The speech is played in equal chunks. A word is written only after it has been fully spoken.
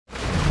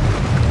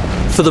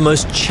For the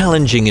most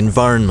challenging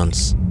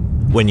environments,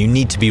 when you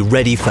need to be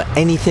ready for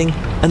anything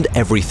and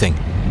everything.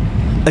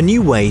 A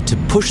new way to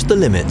push the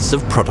limits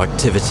of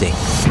productivity.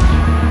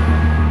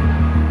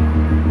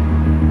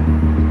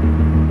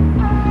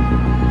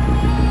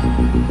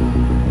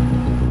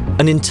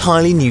 An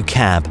entirely new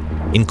cab,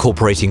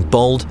 incorporating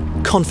bold,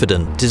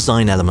 confident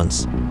design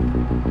elements.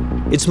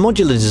 Its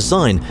modular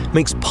design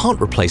makes part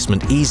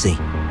replacement easy.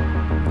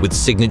 With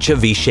signature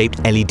V-shaped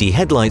LED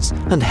headlights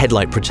and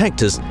headlight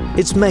protectors,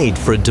 it's made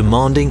for a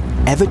demanding,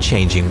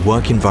 ever-changing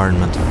work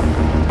environment.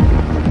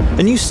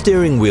 A new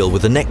steering wheel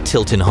with a neck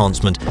tilt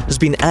enhancement has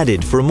been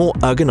added for a more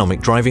ergonomic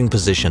driving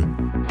position.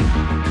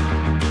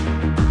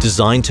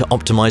 Designed to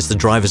optimize the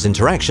driver's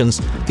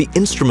interactions, the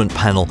instrument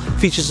panel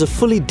features a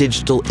fully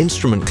digital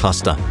instrument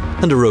cluster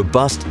and a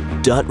robust,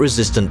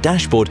 dirt-resistant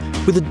dashboard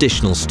with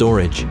additional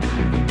storage.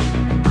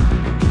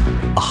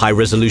 A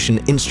high-resolution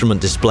instrument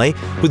display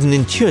with an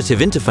intuitive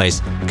interface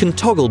can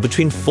toggle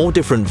between 4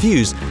 different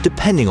views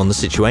depending on the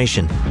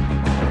situation.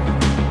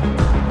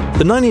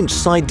 The 9-inch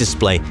side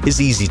display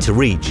is easy to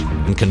reach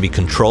and can be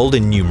controlled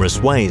in numerous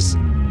ways.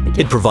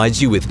 It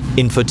provides you with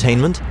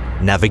infotainment,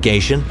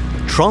 navigation,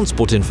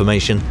 transport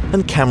information,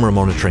 and camera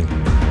monitoring.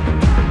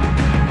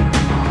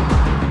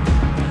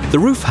 The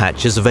roof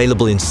hatch is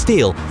available in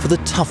steel for the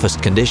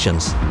toughest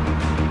conditions.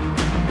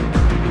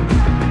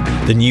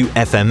 The new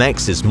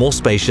FMX is more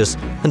spacious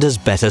and has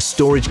better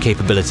storage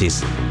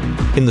capabilities.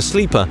 In the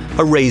sleeper,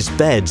 a raised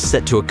bed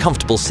set to a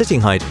comfortable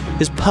sitting height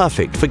is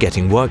perfect for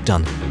getting work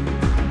done.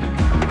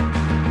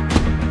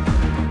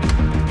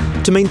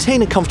 To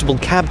maintain a comfortable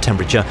cab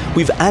temperature,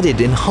 we've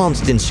added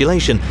enhanced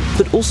insulation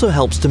that also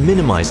helps to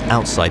minimize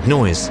outside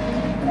noise.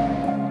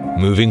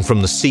 Moving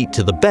from the seat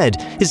to the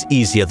bed is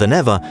easier than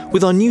ever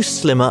with our new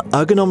slimmer,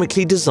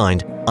 ergonomically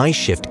designed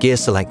I-Shift gear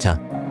selector.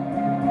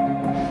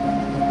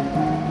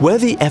 Where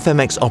the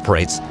FMX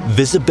operates,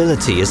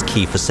 visibility is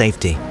key for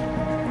safety.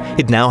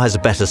 It now has a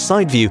better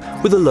side view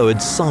with a lowered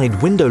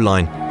side window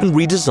line and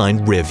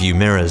redesigned rear view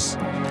mirrors.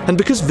 And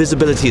because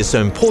visibility is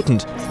so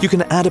important, you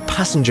can add a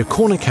passenger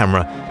corner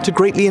camera to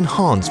greatly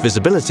enhance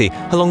visibility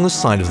along the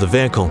side of the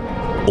vehicle.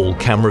 All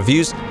camera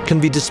views can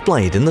be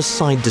displayed in the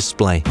side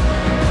display.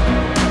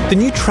 The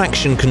new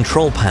traction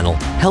control panel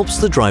helps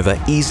the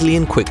driver easily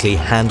and quickly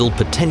handle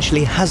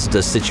potentially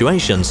hazardous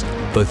situations,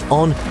 both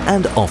on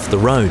and off the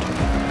road.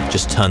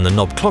 Just turn the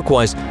knob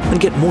clockwise and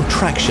get more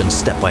traction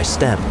step by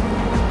step.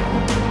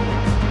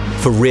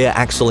 For rear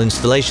axle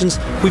installations,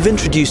 we've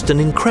introduced an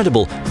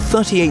incredible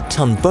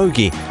 38-ton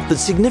bogie that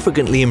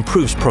significantly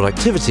improves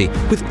productivity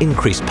with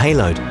increased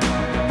payload.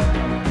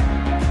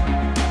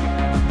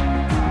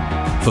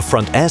 For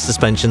front air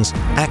suspensions,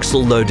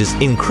 axle load is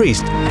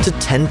increased to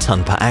 10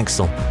 ton per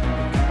axle.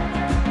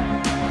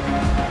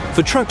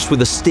 For trucks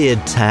with a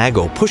steered tag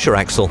or pusher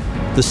axle,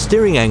 the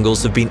steering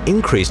angles have been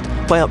increased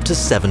by up to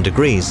 7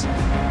 degrees,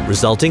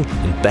 resulting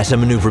in better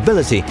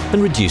maneuverability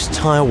and reduced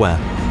tire wear.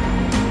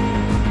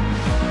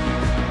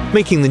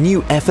 Making the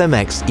new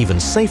FMX even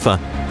safer,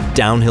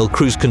 downhill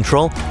cruise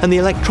control and the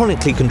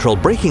electronically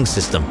controlled braking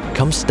system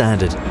come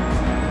standard.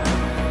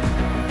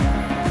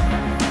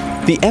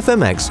 The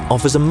FMX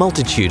offers a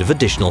multitude of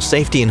additional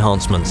safety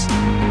enhancements,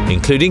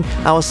 including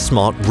our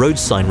smart road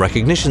sign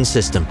recognition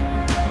system.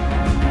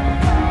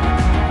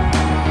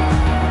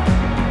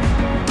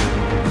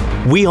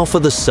 We offer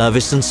the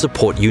service and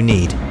support you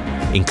need,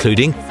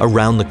 including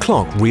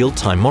around-the-clock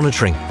real-time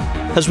monitoring,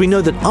 as we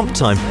know that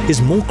uptime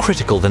is more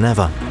critical than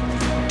ever.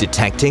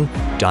 Detecting,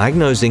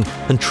 diagnosing,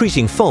 and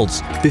treating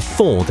faults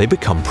before they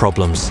become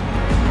problems.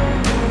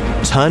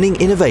 Turning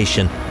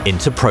innovation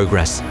into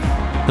progress,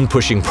 and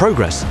pushing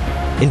progress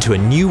into a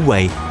new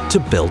way to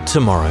build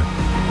tomorrow.